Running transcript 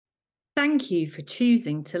Thank you for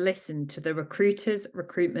choosing to listen to the Recruiters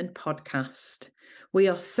Recruitment podcast. We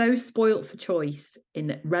are so spoilt for choice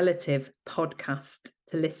in relative podcasts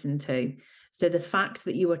to listen to. So the fact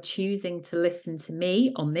that you are choosing to listen to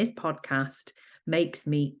me on this podcast makes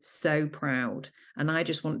me so proud. And I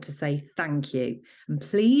just want to say thank you. And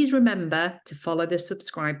please remember to follow the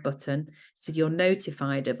subscribe button so you're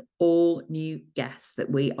notified of all new guests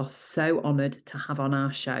that we are so honoured to have on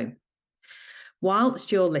our show.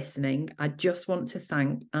 Whilst you're listening, I just want to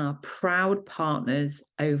thank our proud partners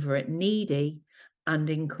over at Needy and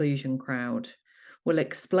Inclusion Crowd. We'll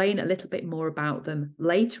explain a little bit more about them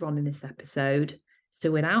later on in this episode. So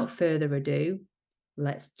without further ado,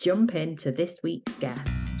 let's jump into this week's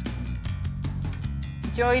guest.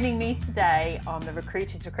 Joining me today on the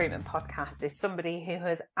Recruiters Recruitment podcast is somebody who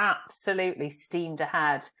has absolutely steamed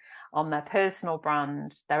ahead on their personal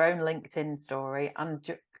brand, their own LinkedIn story, and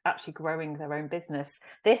actually growing their own business.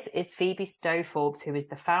 This is Phoebe Stowe-Forbes, who is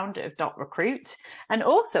the founder of Recruit and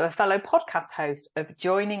also a fellow podcast host of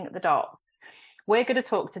Joining the Dots. We're going to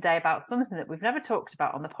talk today about something that we've never talked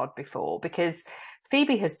about on the pod before, because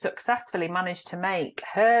Phoebe has successfully managed to make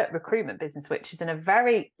her recruitment business, which is in a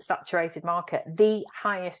very saturated market, the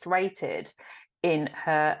highest rated in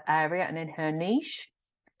her area and in her niche.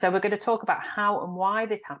 So we're going to talk about how and why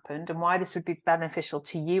this happened and why this would be beneficial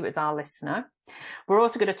to you as our listener. We're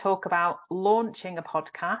also going to talk about launching a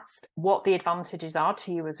podcast, what the advantages are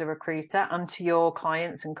to you as a recruiter and to your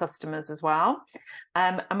clients and customers as well.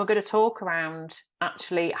 And we're going to talk around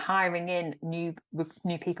actually hiring in new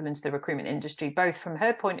people into the recruitment industry, both from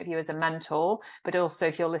her point of view as a mentor, but also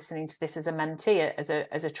if you're listening to this as a mentee,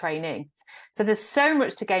 as a trainee. So there's so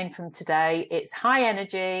much to gain from today. It's high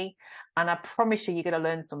energy, and I promise you're going to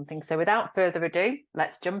learn something. So without further ado,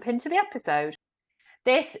 let's jump into the episode.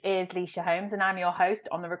 This is Leisha Holmes, and I'm your host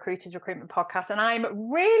on the Recruiters Recruitment podcast. And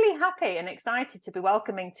I'm really happy and excited to be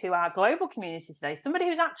welcoming to our global community today somebody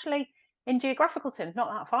who's actually, in geographical terms, not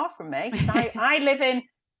that far from me. I live in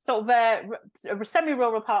sort of a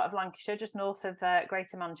semi-rural part of Lancashire, just north of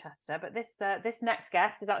Greater Manchester. But this next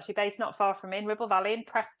guest is actually based not far from me in Ribble Valley in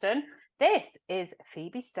Preston. This is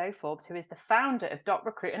Phoebe Stowe-Forbes, who is the founder of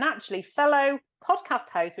Recruit and actually fellow podcast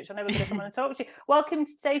host, which I know we're going to come on and talk to you. Welcome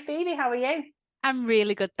to today, Phoebe. How are you? I'm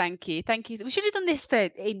really good, thank you. Thank you. We should have done this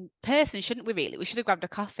in person, shouldn't we? Really, we should have grabbed a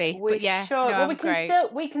coffee. We but yeah, should. No, well,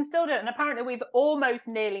 we can still do it. And apparently, we've almost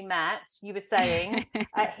nearly met. You were saying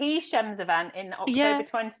at Hishem's event in October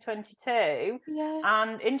 2022. Yeah.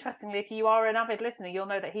 And interestingly, if you are an avid listener, you'll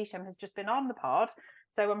know that Hishem has just been on the pod.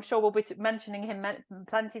 So I'm sure we'll be mentioning him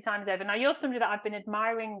plenty of times over. Now, you're somebody that I've been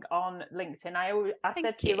admiring on LinkedIn. I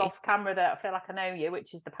said to you off camera that I feel like I know you,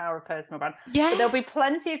 which is the power of personal brand. Yeah. But there'll be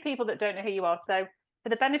plenty of people that don't know who you are. So for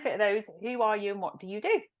the benefit of those, who are you and what do you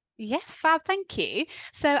do? Yeah, fab. Thank you.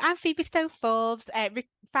 So I'm Phoebe Stowe-Forbes,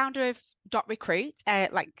 founder of Recruit,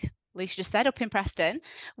 like Leisha just said, up in Preston.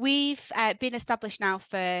 We've been established now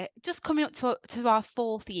for just coming up to our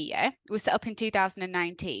fourth year. We set up in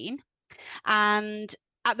 2019. And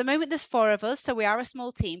at the moment, there's 4 of us, so we are a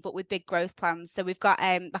small team, but with big growth plans. So we've got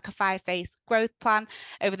like a 5-phase growth plan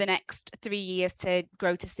over the next 3 years to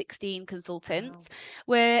grow to 16 consultants. Wow.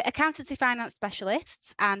 We're accountancy finance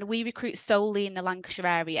specialists, and we recruit solely in the Lancashire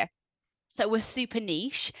area. So we're super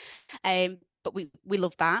niche, but we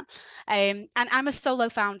love that. And I'm a solo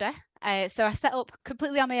founder, so I set up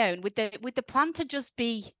completely on my own with the plan to just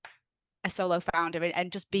be a solo founder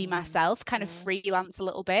and just be myself, kind of freelance a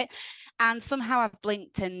little bit. And somehow I've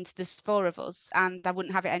blinked and there's 4 of us and I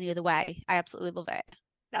wouldn't have it any other way. I absolutely love it.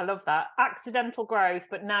 I love that. Accidental growth,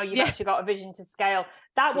 but now you've actually got a vision to scale.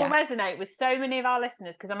 That will resonate with so many of our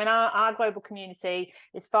listeners, because I mean, our global community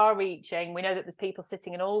is far reaching. We know that there's people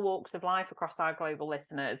sitting in all walks of life across our global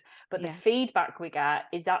listeners, but the feedback we get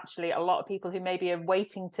is actually a lot of people who maybe are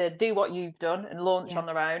waiting to do what you've done and launch on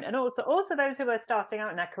their own, and also those who are starting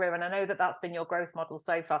out in their career. And I know that that's been your growth model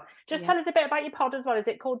so far. Just tell us a bit about your pod as well. Is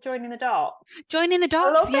it called Joining the Dots? Joining the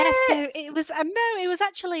Dots, yes. So it was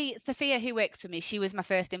actually Sophia who works for me. She was my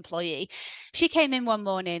first employee. She came in one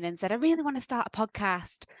morning and said, I really want to start a podcast.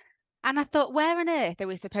 And I thought, where on earth are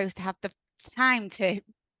we supposed to have the time to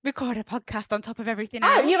record a podcast on top of everything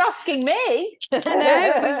else? Oh, you're asking me. I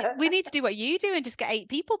know. We need to do what you do and just get 8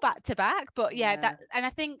 people back to back. But and I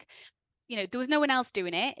think, there was no one else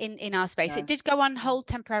doing it in our space. It did go on hold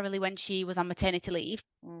temporarily when she was on maternity leave,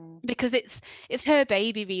 because it's her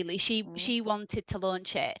baby, really. She wanted to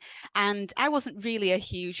launch it, and I wasn't really a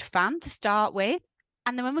huge fan to start with.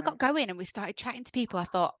 And then when we got going and we started chatting to people, I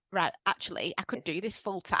thought, right, actually, I could do this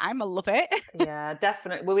full time. I love it. Yeah,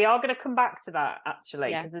 definitely. Well, we are going to come back to that, actually,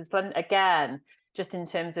 because there's again, just in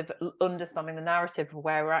terms of understanding the narrative of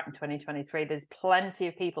where we're at in 2023. There's plenty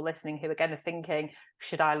of people listening who are going to thinking,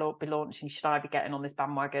 should I be launching? Should I be getting on this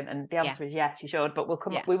bandwagon? And the answer is yes, you should. But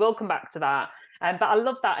we will come back to that. But I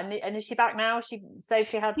love that. And is she back now?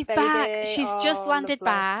 Sophie had She's baby. back. She's just landed lovely.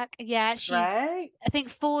 back. Yeah, she's. Right. I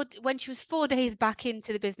think when she was 4 days back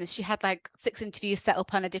into the business, she had like 6 interviews set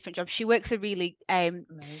up on a different job. She works a really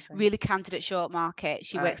candidate short market.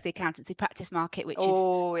 She works the accountancy practice market, which is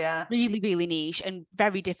really, really niche and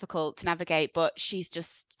very difficult to navigate, but she's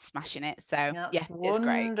just smashing it. So it's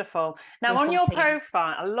great. Wonderful. Now on your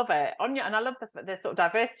profile, I love it. And I love the sort of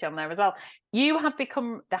diversity on there as well. You have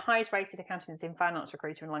become the highest rated accountancy and finance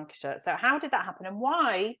recruiter in Lancashire. So how did that happen, and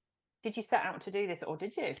why did you set out to do this, or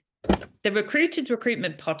did you? The Recruiters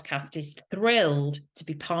Recruitment podcast is thrilled to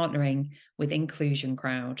be partnering with Inclusion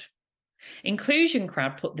Crowd. Inclusion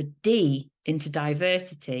Crowd put the D into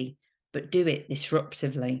diversity, but do it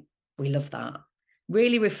disruptively. We love that.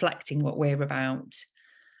 Really reflecting what we're about.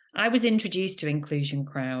 I was introduced to Inclusion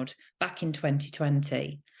Crowd back in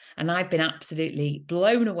 2020, and I've been absolutely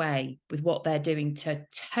blown away with what they're doing to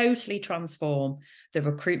totally transform the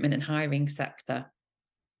recruitment and hiring sector.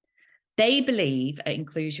 They believe at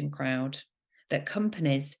Inclusion Crowd that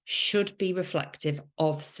companies should be reflective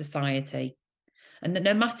of society, and that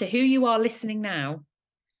no matter who you are listening now,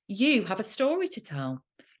 you have a story to tell.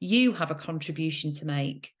 You have a contribution to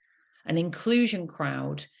make. An Inclusion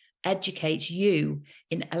Crowd educates you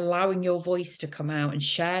in allowing your voice to come out and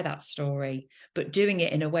share that story, but doing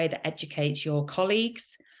it in a way that educates your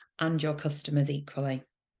colleagues and your customers equally.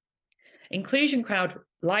 Inclusion Crowd,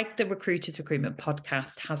 like the Recruiters Recruitment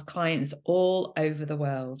podcast, has clients all over the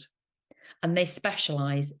world, and they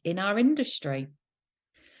specialise in our industry.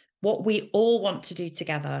 What we all want to do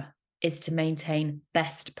together is to maintain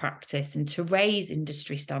best practice and to raise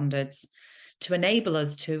industry standards to enable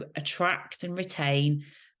us to attract and retain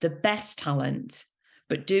the best talent,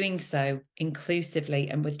 but doing so inclusively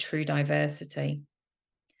and with true diversity.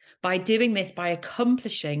 By doing this, by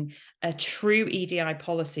accomplishing a true EDI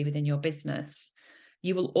policy within your business,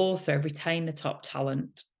 you will also retain the top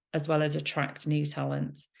talent as well as attract new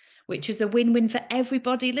talent, which is a win-win for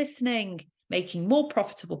everybody listening, making more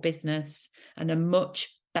profitable business and a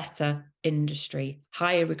much better industry,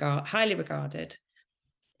 highly regarded.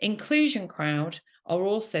 Inclusion Crowd are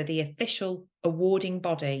also the official awarding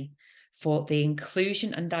body for the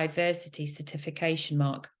Inclusion and Diversity Certification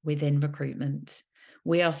Mark within recruitment.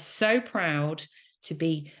 We are so proud to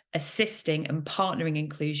be assisting and partnering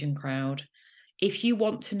Inclusion Crowd. If you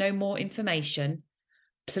want to know more information,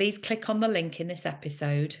 please click on the link in this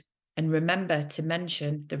episode and remember to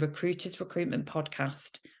mention the Recruiters Recruitment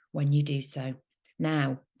podcast when you do so.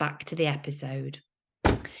 Now, back to the episode.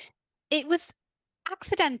 It was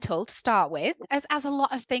accidental to start with, as a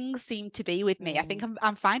lot of things seem to be with me. I think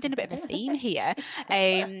I'm finding a bit of a theme here.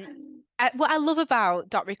 What I love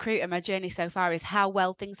about .recruit and my journey so far is how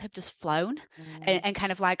well things have just flown and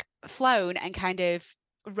kind of like flown and kind of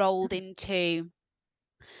rolled into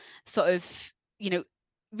sort of,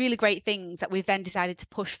 really great things that we've then decided to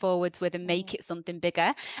push forwards with and make it something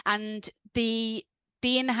bigger. And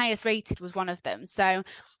being the highest rated was one of them. So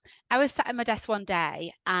I was sat at my desk one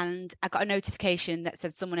day and I got a notification that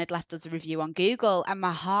said someone had left us a review on Google, and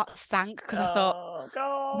my heart sank because I thought,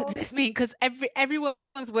 God, what does this mean? Because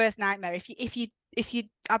everyone's worst nightmare, if you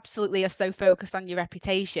absolutely are so focused on your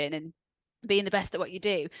reputation and being the best at what you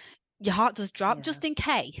do, your heart does drop just in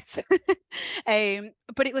case.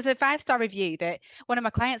 But it was a 5-star review that one of my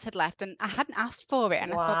clients had left, and I hadn't asked for it,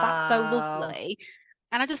 and I thought, that's so lovely.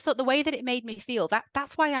 And I just thought the way that it made me feel,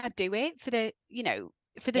 that's why I do it, for the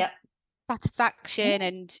satisfaction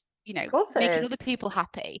and, making other people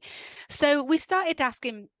happy. So we started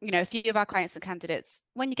asking, a few of our clients and candidates,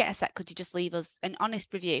 when you get a sec, could you just leave us an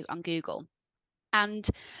honest review on Google? And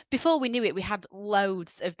before we knew it, we had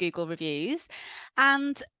loads of Google reviews,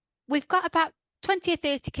 and we've got about 20 or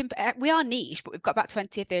 30, we are niche, but we've got about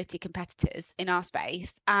 20 or 30 competitors in our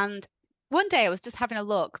space. And one day I was just having a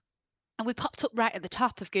look, and we popped up right at the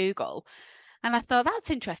top of Google. And I thought,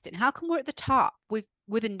 that's interesting. How come we're at the top? We're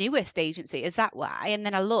the newest agency. Is that why? And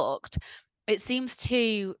then I looked. It seems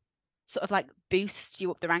to sort of like boost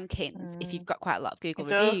you up the rankings if you've got quite a lot of Google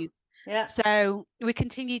reviews. Yeah. So we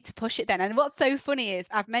continued to push it then. And what's so funny is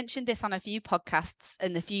I've mentioned this on a few podcasts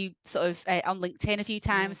and a few sort of on LinkedIn a few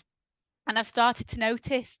times. And I've started to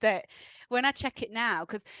notice that when I check it now,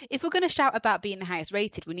 because if we're going to shout about being the highest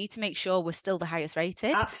rated, we need to make sure we're still the highest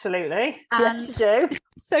rated. Absolutely. And yes, you do.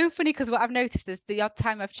 So funny, because what I've noticed is the odd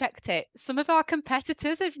time I've checked it, some of our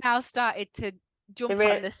competitors have now started to jump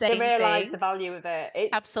on the same they realise thing. the value of it.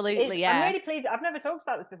 Absolutely, I'm yeah. really pleased. I've never talked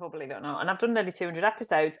about this before, believe it or not, and I've done nearly 200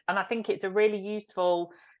 episodes, and I think it's a really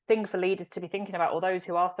useful thing for leaders to be thinking about, or those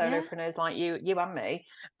who are solopreneurs like you and me,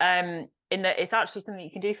 in that it's actually something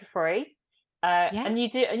you can do for free. And you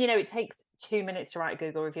do, and it takes 2 minutes to write a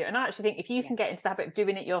Google review. And I actually think if you can get into the habit of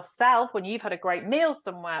doing it yourself when you've had a great meal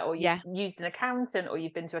somewhere, or you've used an accountant, or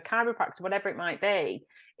you've been to a chiropractor, whatever it might be,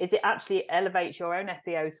 is it actually elevates your own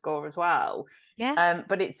SEO score as well.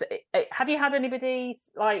 But have you had anybody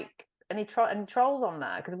like any trolls on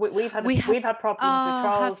there? Because we've had problems with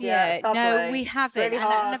trolls. Sadly. No, we haven't. Really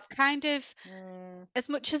and I've kind of, as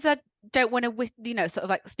much as I don't want to, sort of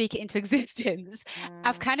like speak it into existence,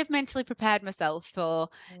 I've kind of mentally prepared myself for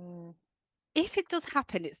if it does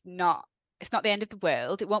happen, it's not the end of the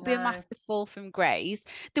world. It won't be a massive fall from grace.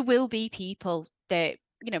 There will be people that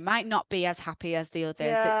might not be as happy as the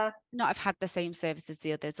others, that not have had the same service as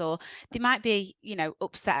the others, or they might be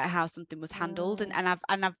upset at how something was handled, and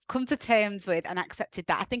I've come to terms with and accepted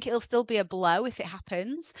that. I think it'll still be a blow if it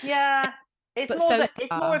happens. It's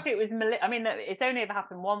more if it was I mean, it's only ever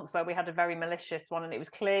happened once where we had a very malicious one, and it was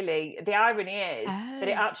clearly, the irony is that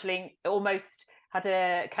it actually almost had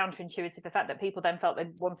a counterintuitive effect, that people then felt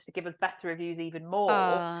they wanted to give us better reviews even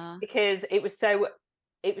more, because it was so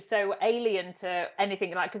alien to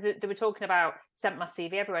anything, like, because they were talking about sent my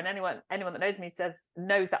CV everywhere, and anyone that knows me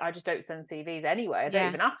knows that I just don't send CVs anyway. I don't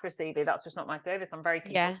even ask for a CV. That's just not my service. I'm very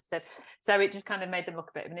consultative. So it just kind of made them look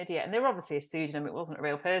a bit of an idiot, and they were obviously a pseudonym. It wasn't a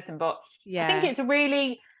real person, but I think it's a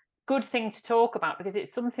really good thing to talk about, because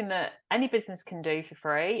it's something that any business can do for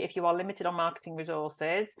free if you are limited on marketing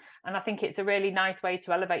resources. And I think it's a really nice way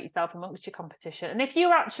to elevate yourself amongst your competition. And if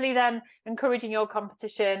you're actually then encouraging your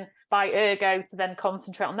competition by ergo to then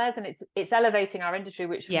concentrate on theirs, then it's elevating our industry,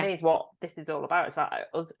 which for me is what this is all about. It's about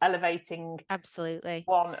us elevating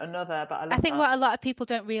one another. But I think what a lot of people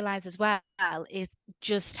don't realize as well is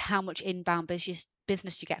just how much inbound business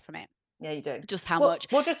you get from it. Yeah, you do. Just how much.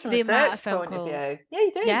 Well, just from the a amount search of phone point calls. of view. Yeah,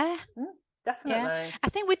 you do. Yeah. Definitely. Yeah. I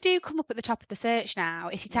think we do come up at the top of the search now.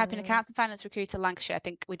 If you type in accounts and finance recruiter Lancashire, I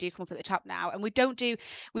think we do come up at the top now. And we don't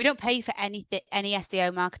pay for any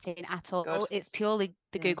SEO marketing at all. Good. It's purely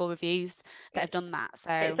the Google reviews that have done that.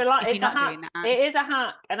 So if you're not doing that, it is a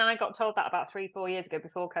hack. And I got told that about 3-4 years ago,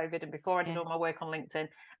 before COVID and before I did all my work on LinkedIn.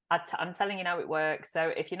 I'm telling you now, it works.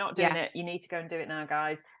 So if you're not doing it, you need to go and do it now,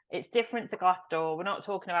 guys. It's different to Glassdoor. We're not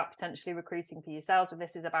talking about potentially recruiting for yourselves, but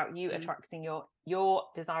this is about you attracting your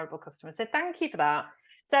desirable customers. So thank you for that.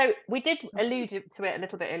 So we did allude to it a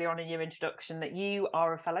little bit earlier on in your introduction, that you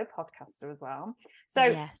are a fellow podcaster as well. So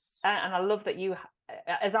yes, and I love that you,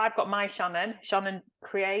 as I've got my Shannon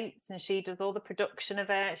creates, and she does all the production of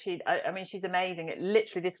it. I mean, she's amazing. It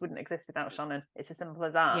literally, this wouldn't exist without Shannon. It's as simple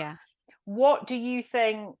as that. Yeah. What do you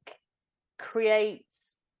think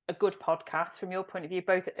creates a good podcast from your point of view,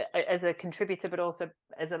 both as a contributor but also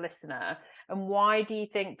as a listener? And why do you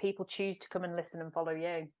think people choose to come and listen and follow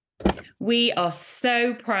you? We are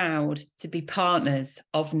so proud to be partners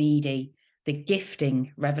of Needy, the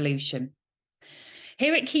gifting revolution.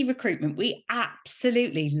 Here at Key Recruitment, we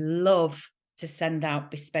absolutely love to send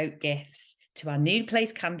out bespoke gifts to our new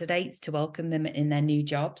place candidates to welcome them in their new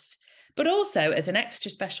jobs, but also as an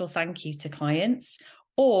extra special thank you to clients,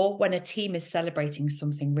 or when a team is celebrating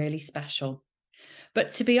something really special.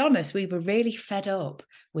 But to be honest, we were really fed up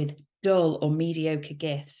with dull or mediocre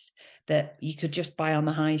gifts that you could just buy on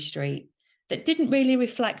the high street that didn't really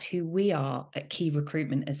reflect who we are at Key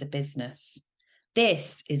Recruitment as a business.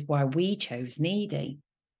 This is why we chose Needy.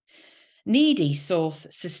 Needy source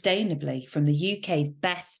sustainably from the UK's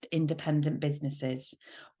best independent businesses,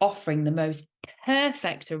 offering the most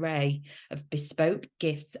perfect array of bespoke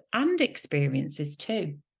gifts and experiences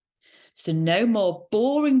too. So no more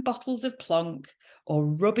boring bottles of plonk or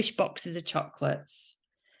rubbish boxes of chocolates.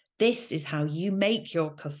 This is how you make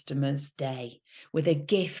your customer's day, with a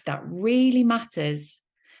gift that really matters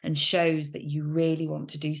and shows that you really want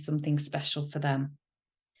to do something special for them.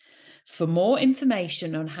 For more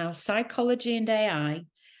information on how psychology and AI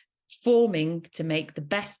forming to make the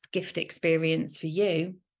best gift experience for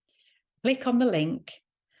you, click on the link,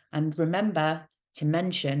 and remember to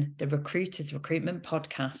mention the Recruiters Recruitment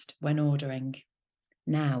podcast when ordering.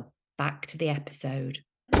 Now, back to the episode.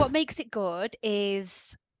 What makes it good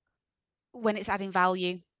is when it's adding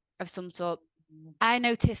value of some sort. I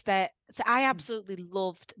noticed that, so I absolutely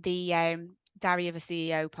loved the Diary of a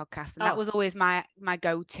CEO podcast, and that was always my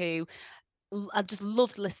go-to. I just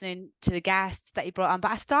loved listening to the guests that he brought on,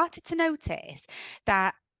 but I started to notice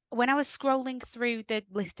that when I was scrolling through the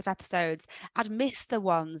list of episodes, I'd miss the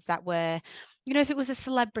ones that were, you know, if it was a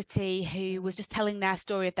celebrity who was just telling their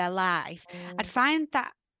story of their life, I'd find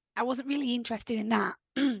that I wasn't really interested in that.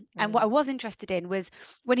 And what I was interested in was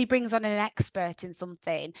when he brings on an expert in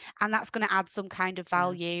something, and that's going to add some kind of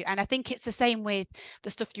value. And I think it's the same with the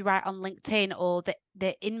stuff you write on LinkedIn or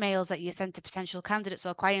the in-mails that you send to potential candidates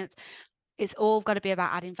or clients. It's all got to be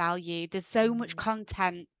about adding value. There's so much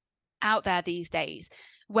content out there these days.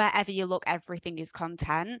 Wherever you look, everything is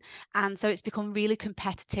content. And so it's become really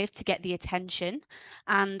competitive to get the attention.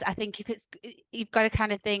 And I think you've got to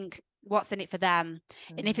kind of think, what's in it for them?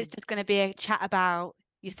 And if it's just going to be a chat about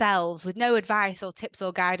yourselves with no advice or tips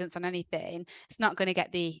or guidance on anything, it's not going to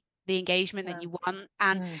get the engagement that you want.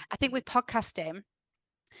 And I think with podcasting,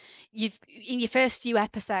 in your first few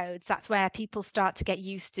episodes, that's where people start to get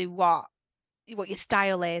used to what your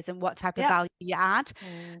style is and what type of value you add.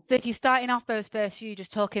 So if you're starting off those first few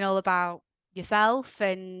just talking all about yourself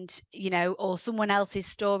and, you know, or someone else's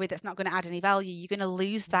story that's not going to add any value, you're going to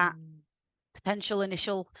lose that potential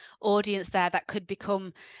initial audience there that could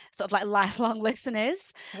become sort of like lifelong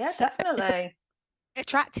listeners. Yeah, so definitely.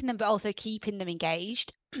 Attracting them, but also keeping them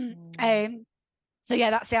engaged. So yeah,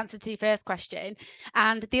 that's the answer to your first question.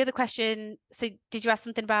 And the other question, so did you ask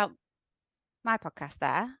something about my podcast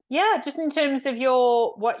there? Yeah, just in terms of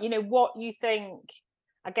what you think,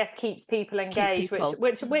 I guess, keeps people engaged,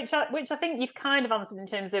 which I think you've kind of answered in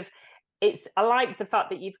terms of I like the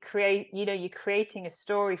fact that you're creating a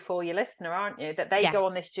story for your listener, aren't you? That they go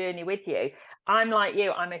on this journey with you. I'm like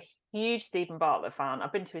you, I'm a huge Stephen Bartlett fan.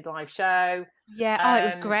 I've been to his live show. Yeah, it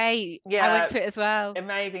was great. Yeah, I went to it as well.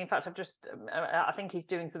 Amazing. In fact, I think he's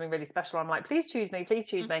doing something really special. I'm like, please choose me.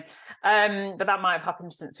 But that might have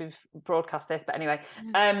happened since we've broadcast this. But anyway,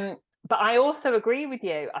 but I also agree with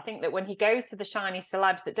you. I think that when he goes to the shiny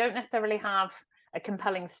celebs that don't necessarily have a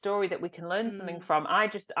compelling story that we can learn something from,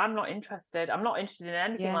 I'm not interested. I'm not interested in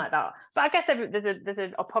anything like that. But I guess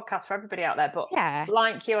there's a podcast for everybody out there. But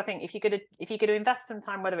like you, I think if you're going to invest some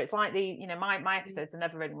time, whether it's like my episodes are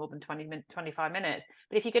never really more than 25 minutes,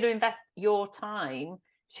 but if you're going to invest your time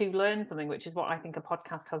to learn something, which is what I think a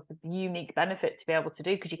podcast has the unique benefit to be able to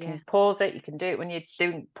do, because you can pause it, you can do it when you're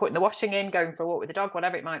putting the washing in, going for a walk with the dog,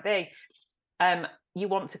 whatever it might be. You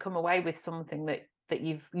want to come away with something that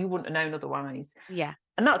you wouldn't have known otherwise.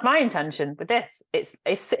 And that's my intention with this. It's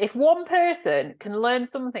if one person can learn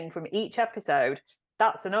something from each episode,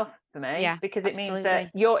 that's enough for me, because it means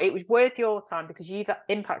that it was worth your time because you've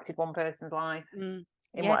impacted one person's life in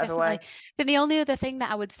whatever way. So the only other thing that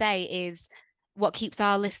I would say is what keeps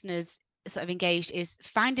our listeners sort of engaged is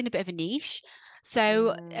finding a bit of a niche.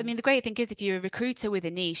 So, I mean, the great thing is if you're a recruiter with a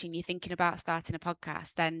niche and you're thinking about starting a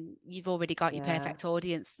podcast, then you've already got your perfect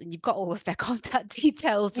audience and you've got all of their contact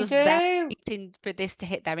details just there waiting for this to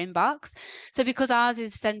hit their inbox. So because ours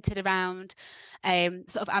is centered around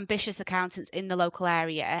sort of ambitious accountants in the local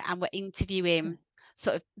area, and we're interviewing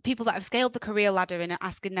sort of people that have scaled the career ladder and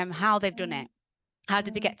asking them how they've done it. How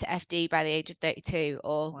did they get to FD by the age of 32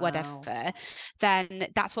 or whatever? Then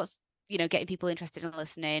that's what's getting people interested in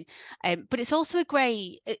listening. But it's also a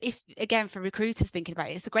great, again, for recruiters thinking about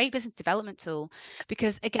it, it's a great business development tool,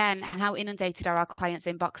 because again, how inundated are our clients'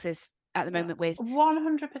 inboxes at the moment with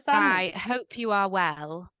 100%. I hope you are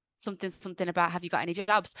well. Something about have you got any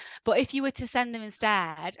jobs? But if you were to send them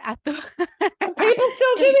instead, people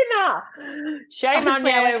still doing that. Shame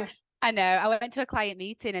honestly, on you. I know. I went to a client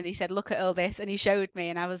meeting and he said, "Look at all this," and he showed me,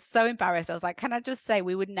 and I was so embarrassed. I was like, "Can I just say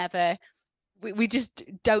we would never." We just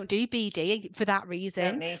don't do BD for that reason.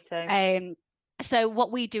 Don't need to. So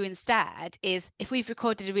what we do instead is if we've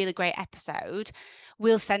recorded a really great episode,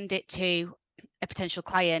 we'll send it to a potential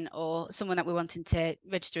client or someone that we're wanting to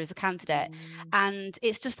register as a candidate. And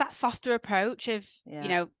it's just that softer approach of,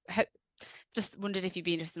 just wondered if you'd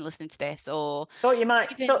be interested in listening to this, or thought you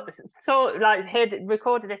might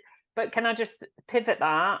recorded this. But can I just pivot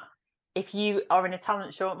that? If you are in a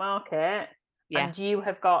talent short market, and you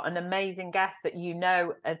have got an amazing guest that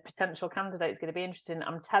a potential candidate is going to be interested in,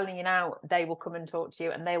 I'm telling you now, they will come and talk to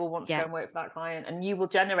you and they will want to go and work for that client, and you will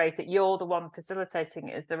generate it. You're the one facilitating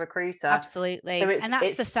it as the recruiter. Absolutely. So and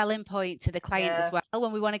that's the selling point to the client as well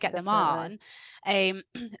when we want to get them on. A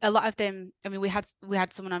lot of them, I mean, we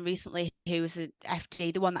had someone on recently who was an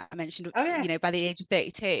FD, the one that I mentioned, by the age of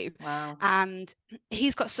 32. Wow. And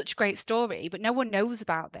he's got such a great story, but no one knows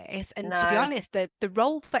about this. And to be honest, the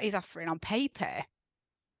role that he's offering on paper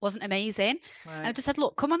wasn't amazing. And I just said,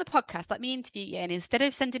 look, come on the podcast, let me interview you. And instead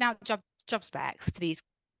of sending out job specs to these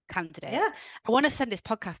candidates, I want to send this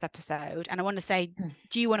podcast episode and I want to say,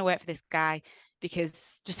 do you want to work for this guy?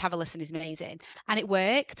 because just have a listen is amazing. And it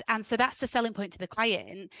worked. And so that's the selling point to the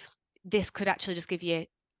client. This could actually just give you,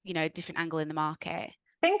 you know, a different angle in the market.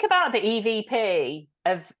 Think about the EVP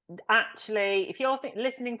of actually, if you're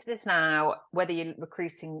listening to this now, whether you're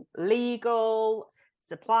recruiting legal,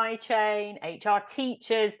 supply chain, HR,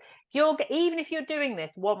 teachers, even if you're doing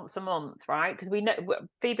this once a month, right? Because we know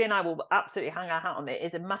Phoebe and I will absolutely hang our hat on it.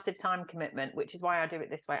 It's a massive time commitment, which is why I do it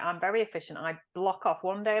this way. I'm very efficient. I block off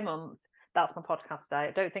one day a month. That's my podcast day.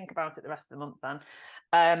 I don't think about it the rest of the month then.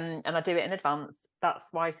 And I do it in advance. That's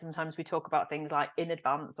why sometimes we talk about things like in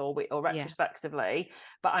advance or retrospectively.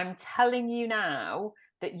 But I'm telling you now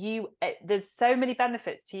that there's so many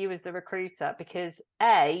benefits to you as the recruiter, because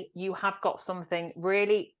you have got something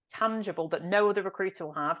really tangible that no other recruiter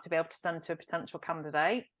will have to be able to send to a potential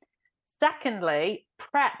candidate. Secondly,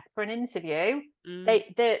 prep for an interview.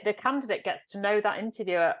 The candidate gets to know that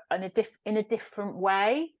interviewer in a different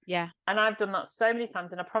way. Yeah. And I've done that so many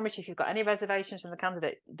times. And I promise you, if you've got any reservations from the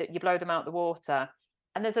candidate, that you blow them out the water.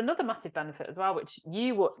 And there's another massive benefit as well, which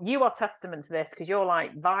you are testament to this, because you're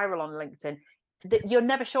like viral on LinkedIn, that you're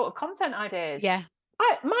never short of content ideas. Yeah.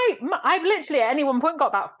 I've literally at any one point got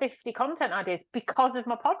about 50 content ideas because of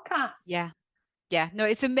my podcast. Yeah. Yeah, no,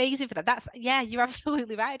 it's amazing for that. You're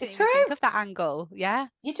absolutely right. I didn't It's even true. think of that angle. Yeah.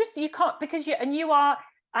 You can't, because you are,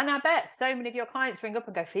 and I bet so many of your clients ring up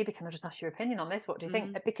and go, Phoebe, can I just ask your opinion on this? What do you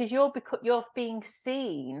think? Because you're being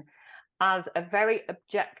seen as a very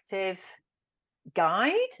objective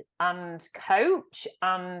guide and coach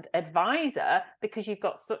and advisor, because you've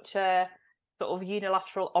got such a sort of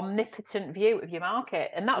unilateral, omnipotent view of your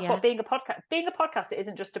market. And that's what being a podcaster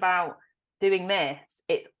isn't just about doing this,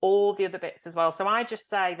 it's all the other bits as well. So I just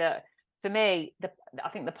say that for me, I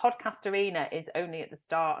think the podcast arena is only at the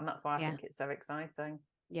start, and that's why I think it's so exciting.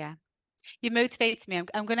 Yeah. You motivated me.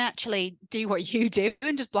 I'm going to actually do what you do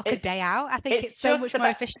and just block a day out. I think it's so much more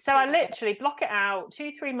efficient. So I literally block it out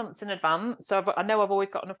 2-3 months in advance. So I know I've always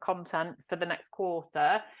got enough content for the next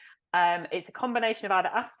quarter. It's a combination of either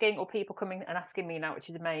asking or people coming and asking me now, which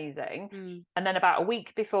is amazing. And then about a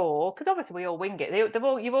week before, because obviously we all wing it,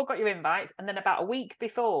 you've all got your invites, and then about a week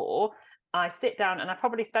before, I sit down and I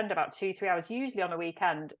probably spend about 2-3 hours, usually on a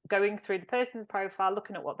weekend, going through the person's profile,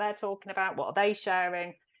 looking at what they're talking about, what are they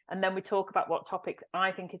sharing, and then we talk about what topics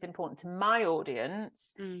I think is important to my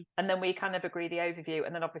audience, and then we kind of agree the overview,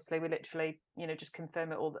 and then obviously we literally, just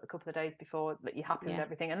confirm it all a couple of days before that you're happy with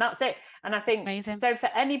everything, and that's it. And I think so for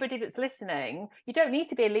anybody that's listening, you don't need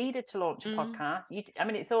to be a leader to launch a podcast.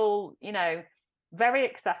 It's all very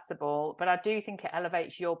accessible, but I do think it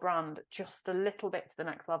elevates your brand just a little bit to the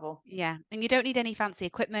next level. Yeah, and you don't need any fancy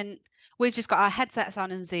equipment. We've just got our headsets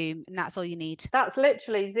on and Zoom, and that's all you need. That's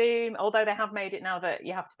literally Zoom, although they have made it now that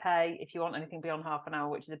you have to pay if you want anything beyond half an hour,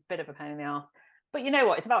 which is a bit of a pain in the arse. But you know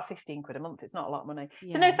what? It's about 15 quid a month. It's not a lot of money.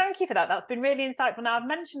 Yeah. So no, thank you for that. That's been really insightful. Now, I've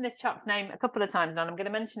mentioned this chap's name a couple of times now, and I'm going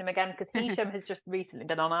to mention him again because Hisham has just recently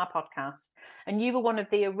been on our podcast, and you were one of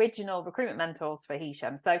the original recruitment mentors for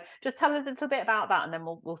Hisham. So just tell us a little bit about that, and then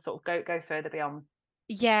we'll sort of go further beyond.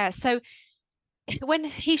 Yeah. So when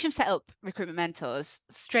Hisham set up Recruitment Mentors,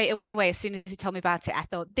 straight away, as soon as he told me about it, I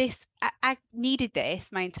thought I needed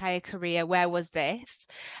this my entire career. Where was this?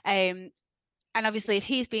 And obviously, if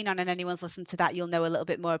he's been on and anyone's listened to that, you'll know a little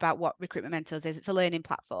bit more about what Recruitment Mentors is. It's a learning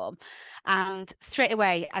platform. And straight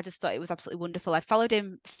away, I just thought it was absolutely wonderful. I'd followed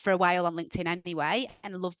him for a while on LinkedIn anyway,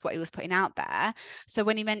 and loved what he was putting out there. So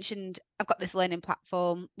when he mentioned, I've got this learning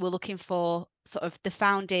platform, we're looking for sort of the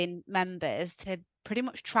founding members to pretty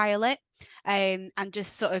much trial it and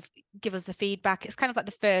just sort of give us the feedback. It's kind of like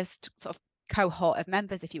the first sort of cohort of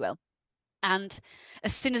members, if you will. And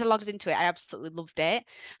as soon as I logged into it, I absolutely loved it.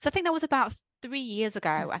 So I think that was about 3 years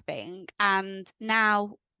ago, I think. And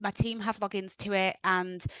now my team have logins to it,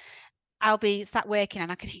 and I'll be sat working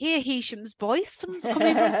and I can hear Hisham's voice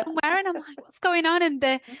coming from somewhere, and I'm like, what's going on?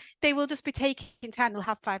 And they will just be taking time. They'll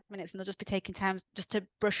have 5 minutes and they'll just be taking time just to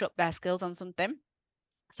brush up their skills on something.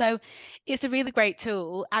 So it's a really great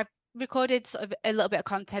tool. I've recorded sort of a little bit of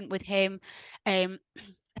content with him.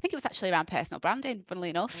 I think it was actually around personal branding,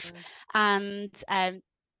 funnily enough. And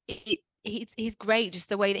he's great, just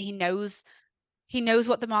the way that he knows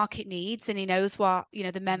what the market needs, and he knows what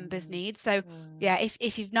the members need. So yeah,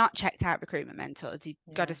 if you've not checked out Recruitment Mentors, you've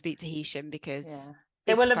got to speak to Hisham, because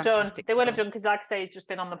they will have done because, like I say, he's just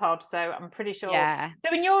been on the pod, so I'm pretty sure.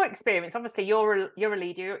 So in your experience, obviously you're a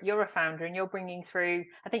leader, you're a founder, and you're bringing through,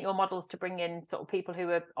 I think, your models to bring in sort of people who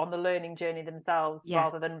are on the learning journey themselves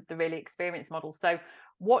rather than the really experienced models. So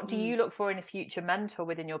what do you look for in a future mentor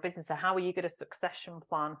within your business? So how are you going to succession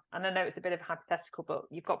plan? And I know it's a bit of a hypothetical, but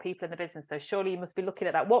you've got people in the business, so surely you must be looking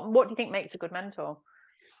at that. What do you think makes a good mentor?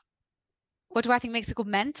 What do I think makes a good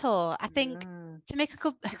mentor? I think to make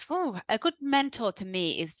a good mentor to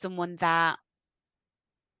me is someone that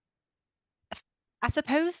I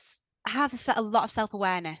suppose has a lot of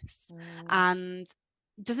self-awareness and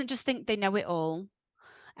doesn't just think they know it all.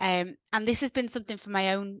 And this has been something for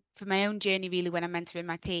my own journey, really, when I'm mentoring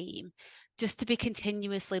my team, just to be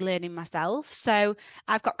continuously learning myself. So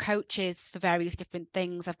I've got coaches for various different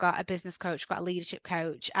things. I've got a business coach, got a leadership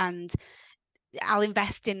coach, and I'll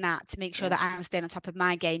invest in that to make sure that I'm staying on top of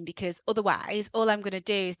my game, because otherwise all I'm going to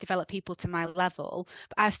do is develop people to my level,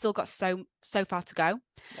 but I've still got so far to go.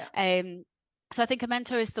 So I think a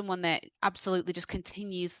mentor is someone that absolutely just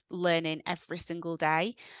continues learning every single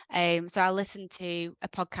day. So I'll listen to a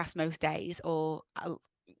podcast most days, or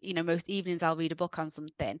most evenings I'll read a book on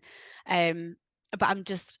something. But I'm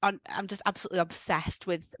just absolutely obsessed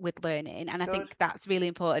with learning, and I think that's really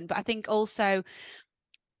important. But I think also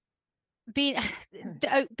being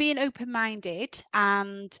open-minded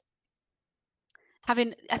and I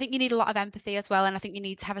think you need a lot of empathy as well, and I think you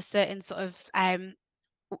need to have a certain sort of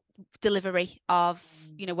delivery of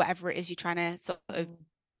whatever it is you're trying to sort of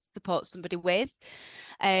support somebody with,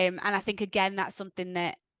 and I think again that's something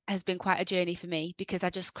that has been quite a journey for me, because I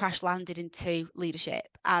just crash landed into leadership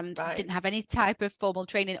and didn't have any type of formal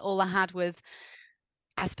training. All I had was,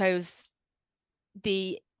 I suppose,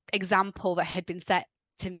 the example that had been set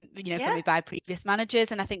to for me by previous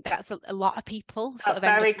managers, and I think that's a lot of people sort of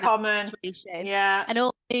very common. And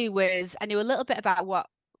all I knew was I knew a little bit about what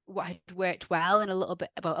had worked well, and a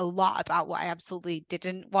lot about what I absolutely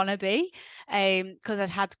didn't want to be, because I'd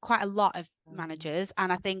had quite a lot of managers,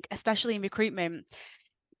 and I think especially in recruitment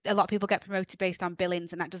a lot of people get promoted based on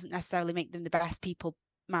billings, and that doesn't necessarily make them the best people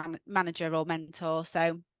manager or mentor.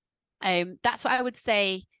 So that's what I would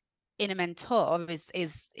say in a mentor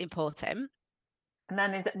is important. And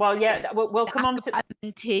then we'll come on to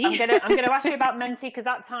mentee. I'm gonna ask you about mentee, because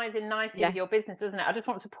that ties in nicely with your business, doesn't it? I just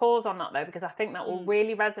want to pause on that though, because I think that will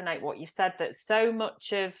really resonate what you've said, that so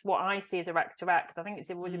much of what I see as a rec to rec, because I think it's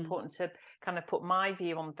always important to kind of put my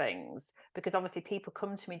view on things, because obviously people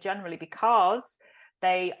come to me generally because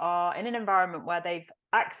they are in an environment where they've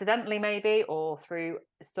accidentally, maybe, or through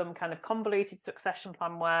some kind of convoluted succession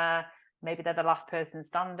plan where maybe they're the last person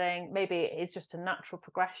standing, maybe it is just a natural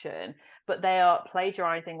progression, but they are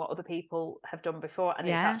plagiarizing what other people have done before, and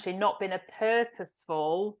it's actually not been a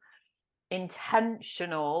purposeful,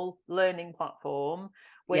 intentional learning platform,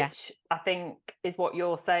 which I think is what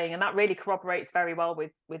you're saying, and that really corroborates very well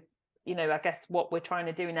with I guess what we're trying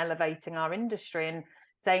to do in elevating our industry, and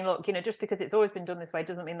saying, look, just because it's always been done this way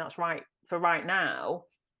doesn't mean that's right for right now.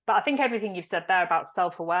 But I think everything you've said there about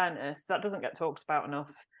self-awareness, that doesn't get talked about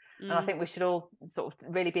enough. And I think we should all sort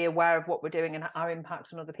of really be aware of what we're doing and our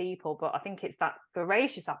impact on other people. But I think it's that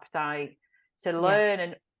voracious appetite to learn,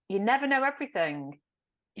 and you never know everything.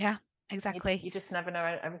 Yeah, exactly. You just never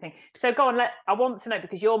know everything. So go on, I want to know,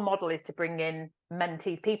 because your model is to bring in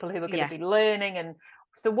mentees, people who are going to be learning. And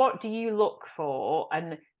so what do you look for?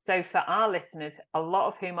 And so for our listeners, a lot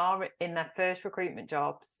of whom are in their first recruitment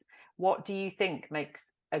jobs, what do you think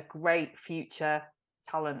makes a great future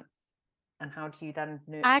talent? And how do you then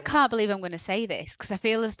nurture I can't believe I'm going to say this, because I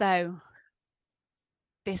feel as though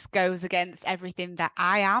this goes against everything that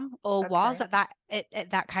I am or was at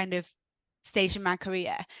that kind of stage in my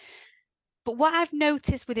career. But what I've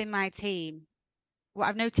noticed within my team, what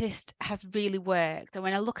I've noticed has really worked, and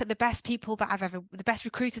when I look at the best people that the best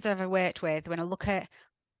recruiters I've ever worked with, when I look at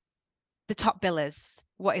the top billers,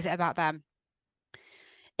 what is it about them?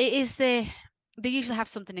 It is they usually have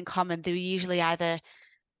something in common. They usually either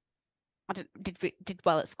did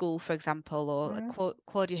well at school, for example, or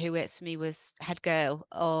Claudia, who works for me, was head girl,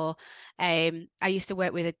 or I used to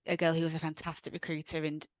work with a girl who was a fantastic recruiter,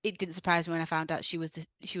 and it didn't surprise me when I found out she was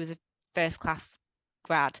a first class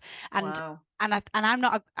grad. And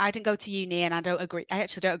I didn't go to uni, and I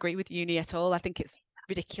actually don't agree with uni at all. I think it's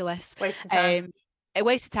ridiculous, waste of time. A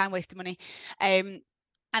waste of time, waste of money. And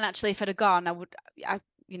actually, if I'd have gone, I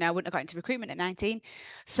wouldn't have got into recruitment at 19.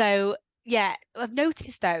 So yeah, I've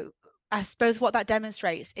noticed though, I suppose what that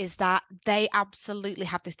demonstrates is that they absolutely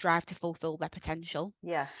have this drive to fulfill their potential.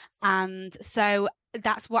 Yes. And so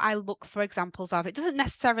that's what I look for examples of. It doesn't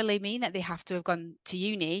necessarily mean that they have to have gone to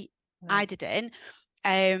uni. No. I didn't.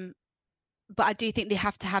 But I do think they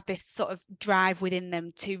have to have this sort of drive within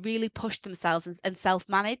them to really push themselves and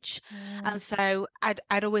self-manage. And so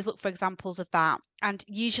I'd always look for examples of that. And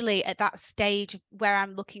usually at that stage where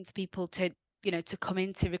I'm looking for people to come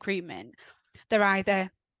into recruitment, they're either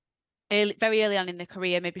very early on in their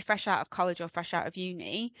career, maybe fresh out of college or fresh out of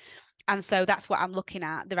uni, And so that's what I'm looking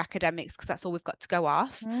at, their academics, because that's all we've got to go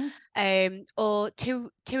off. Or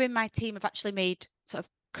two in my team have actually made sort of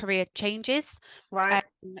career changes. Right.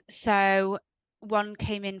 So one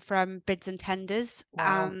came in from bids and tenders,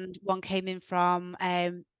 Wow. and one came in from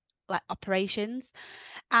like operations.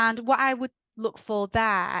 And what I would look for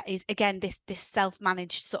there is, again, this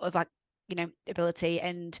self-managed sort of like, you know, ability,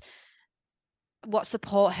 and what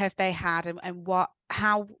support have they had, and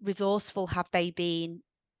how resourceful have they been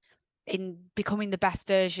in becoming the best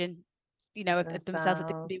version, you know, of themselves, that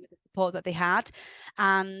they can be with the support that they had.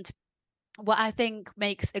 And what I think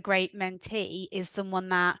makes a great mentee is someone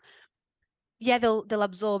that, yeah, they'll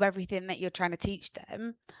absorb everything that you're trying to teach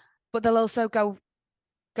them, but they'll also go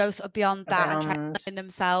sort of beyond that and try to learn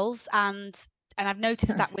themselves. And I've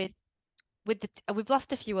noticed that with we've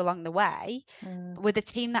lost a few along the way, but with the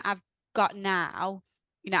team that I've got now,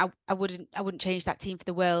 you know, I wouldn't change that team for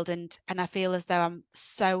the world. And I feel as though I'm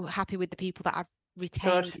so happy with the people that I've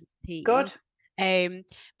retained in the team. Good.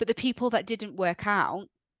 But the people that didn't work out,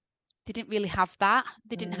 they didn't really have that.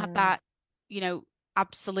 They didn't have that, you know,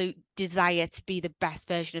 absolute desire to be the best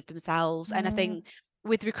version of themselves. And I think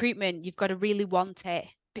with recruitment, you've got to really want it,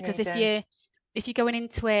 because if you're going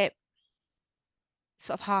into it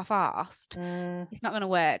sort of half-arsed, it's not going to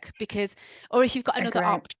work. Because, or if you've got another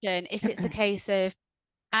option, if it's a case of,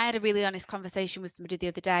 I had a really honest conversation with somebody the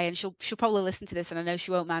other day, and she'll probably listen to this, and I know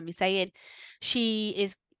she won't mind me saying, she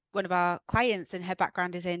is one of our clients, and her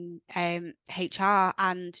background is in HR,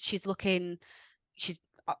 and she's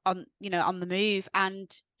on, you know, on the move, and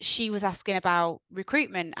she was asking about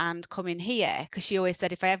recruitment and coming here, because she always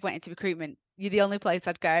said, if I ever went into recruitment, you're the only place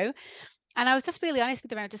I'd go. And I was just really honest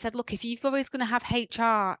with her, and I just said, look, if you're always going to have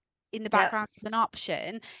HR in the background as an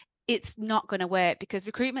option, it's not going to work, because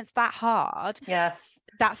recruitment's that hard. Yes.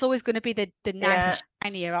 That's always going to be the nicest,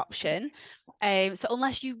 shinier option. So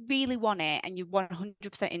unless you really want it and you're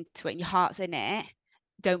 100% into it and your heart's in it,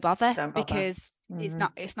 don't bother. Because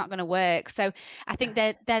it's not going to work. So I think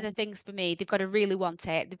they're the things for me. They've got to really want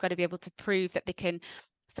it. They've got to be able to prove that they can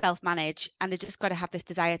self-manage, and they've just got to have this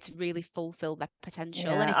desire to really fulfill their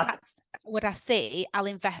potential. And if that's what I see, I'll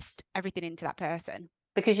invest everything into that person.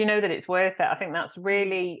 Because you know that it's worth it. I think that's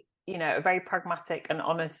really, you know, a very pragmatic and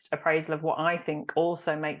honest appraisal of what I think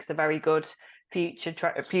also makes a very good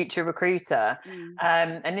future recruiter.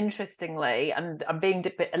 And interestingly, and I'm being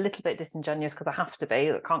a little bit disingenuous because I have to be,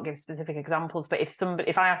 I can't give specific examples, but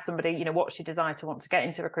if I ask somebody, you know, what's your desire to want to get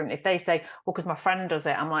into recruitment, if they say, well, because my friend does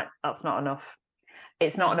it, I'm like, that's not enough.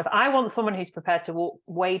 It's not enough. I want someone who's prepared to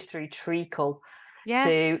wade through treacle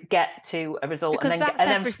to get to a result. Because that's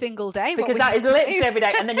every single day. Because that is literally every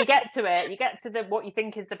day. And then you get to it, you get to what you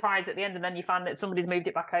think is the prize at the end, and then you find that somebody's moved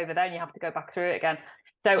it back over there and you have to go back through it again.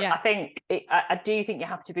 So I think, I do think you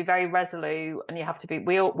have to be very resolute, and you have to be,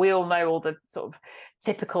 we all know all the sort of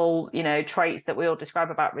typical, you know, traits that we all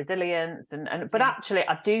describe about resilience. But actually,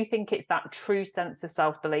 I do think it's that true sense of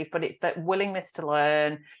self-belief, but it's that willingness to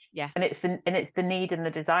learn. Yeah. And it's the need and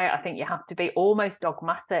the desire. I think you have to be almost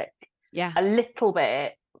dogmatic. Yeah. A little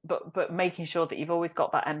bit, but making sure that you've always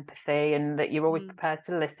got that empathy, and that you're always prepared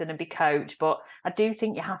to listen and be coached. But I do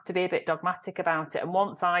think you have to be a bit dogmatic about it. And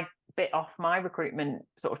once I bit off my recruitment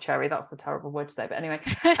sort of cherry, that's a terrible word to say, but anyway,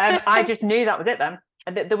 I just knew that was it then,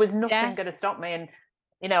 and that there was nothing going to stop me. And,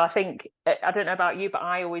 you know, I think, I don't know about you, but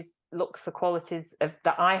I always look for qualities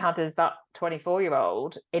that I had as that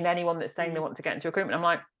 24-year-old in anyone that's saying they want to get into recruitment. I'm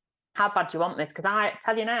like, how bad do you want this? Because I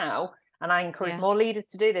tell you now, and I encourage more leaders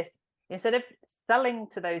to do this, instead of selling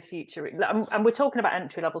to those future, and we're talking about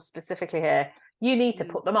entry level specifically here, you need to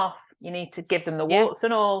put them off. You need to give them the warts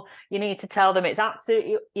and all. You need to tell them it's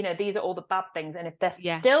absolutely, you know, these are all the bad things. And if they're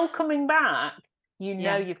still coming back, you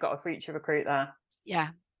know you've got a future recruit there. Yeah,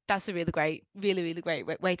 that's a really great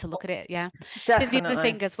way to look at it. Yeah. Definitely. The other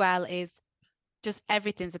thing as well is just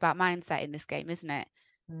everything's about mindset in this game, isn't it?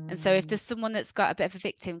 And so if there's someone that's got a bit of a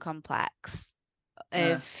victim complex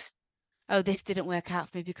of, oh, this didn't work out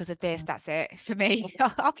for me because of this, that's it for me.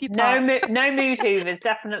 Off you pop. No mood hoovers,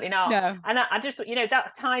 definitely not. No. And I just, you know,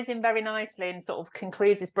 that ties in very nicely and sort of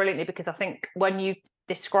concludes this brilliantly, because I think when you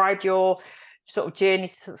described your sort of journey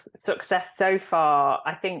to success so far,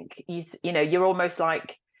 I think you know, you're almost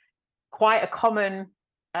like quite a common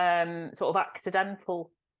sort of accidental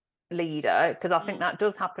leader, because I think that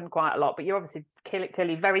does happen quite a lot, but you're obviously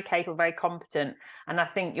clearly very capable, very competent, and I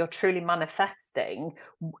think you're truly manifesting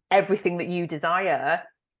everything that you desire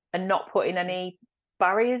and not putting any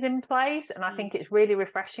barriers in place. And I think it's really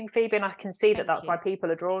refreshing, Phoebe, and I can see that that's why people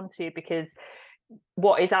are drawn to you, because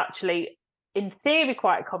what is actually in theory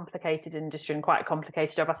quite a complicated industry and quite a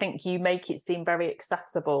complicated job, I think you make it seem very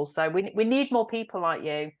accessible. So we need more people like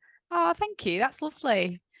you Oh, thank you. That's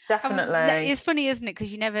lovely. Definitely. It's funny, isn't it?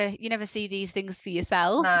 Because you never see these things for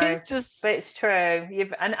yourself. No, It's just, but it's true.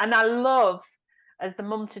 And I love, as the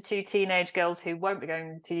mum to 2 teenage girls who won't be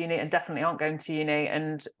going to uni and definitely aren't going to uni,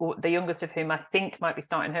 and the youngest of whom I think might be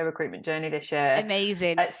starting her recruitment journey this year.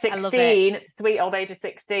 amazing. At 16, I love it. sweet old age of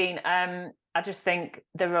 16. I just think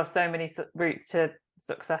there are so many routes to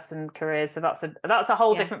success and careers. So that's a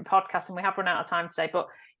whole different podcast, and we have run out of time today. But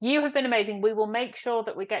you have been amazing. We will make sure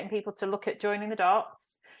that we're getting people to look at joining the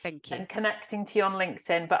dots. Thank you. And connecting to you on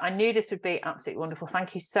LinkedIn. But I knew this would be absolutely wonderful.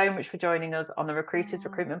 Thank you so much for joining us on the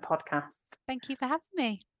Recruitment Podcast. Thank you for having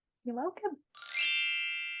me. You're welcome.